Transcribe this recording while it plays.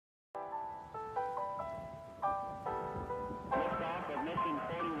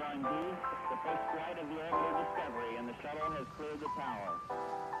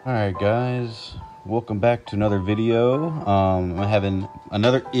Alright guys, welcome back to another video. I'm having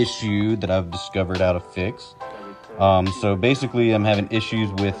another issue that I've discovered how to fix. So basically I'm having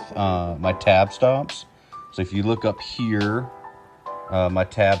issues with my tab stops. So if you look up here, my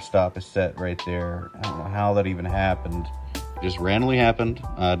tab stop is set right there. I don't know how that even happened. It just randomly happened.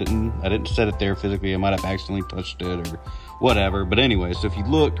 I didn't set it there physically. I might have accidentally touched it or whatever. But anyway, so if you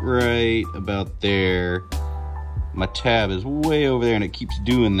look right about there, my tab is way over there and it keeps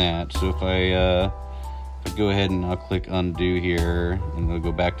doing that. So if I go ahead and I'll click undo here and it'll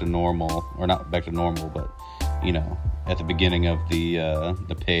go back to normal, or not back to normal, but you know, at the beginning of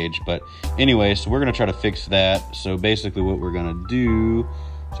the page. But anyway, so we're gonna try to fix that. So basically what we're gonna do,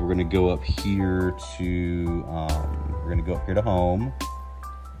 so we're gonna go up here to we're gonna go up here to home.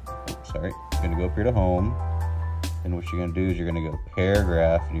 Oh, sorry, we're gonna go up here to home, and what you're gonna do is you're gonna go to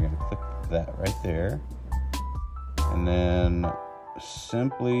paragraph and you're gonna click that right there. And then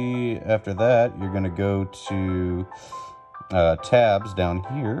simply after that, you're going to go to tabs down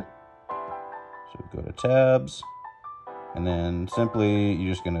here. So go to tabs, and then simply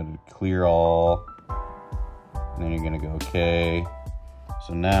you're just going to clear all, and then you're going to go OK.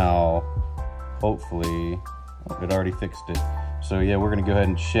 So now, hopefully, oh, it already fixed it. So yeah, we're going to go ahead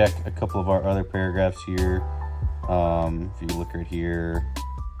and check a couple of our other paragraphs here. If you look right here,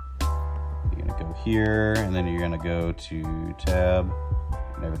 you're gonna go here, and then you're gonna go to tab,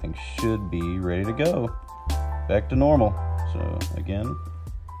 and everything should be ready to go back to normal. So again,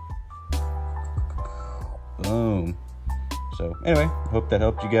 boom. So anyway, hope that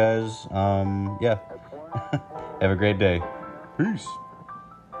helped you guys. Yeah. Have a great day. Peace.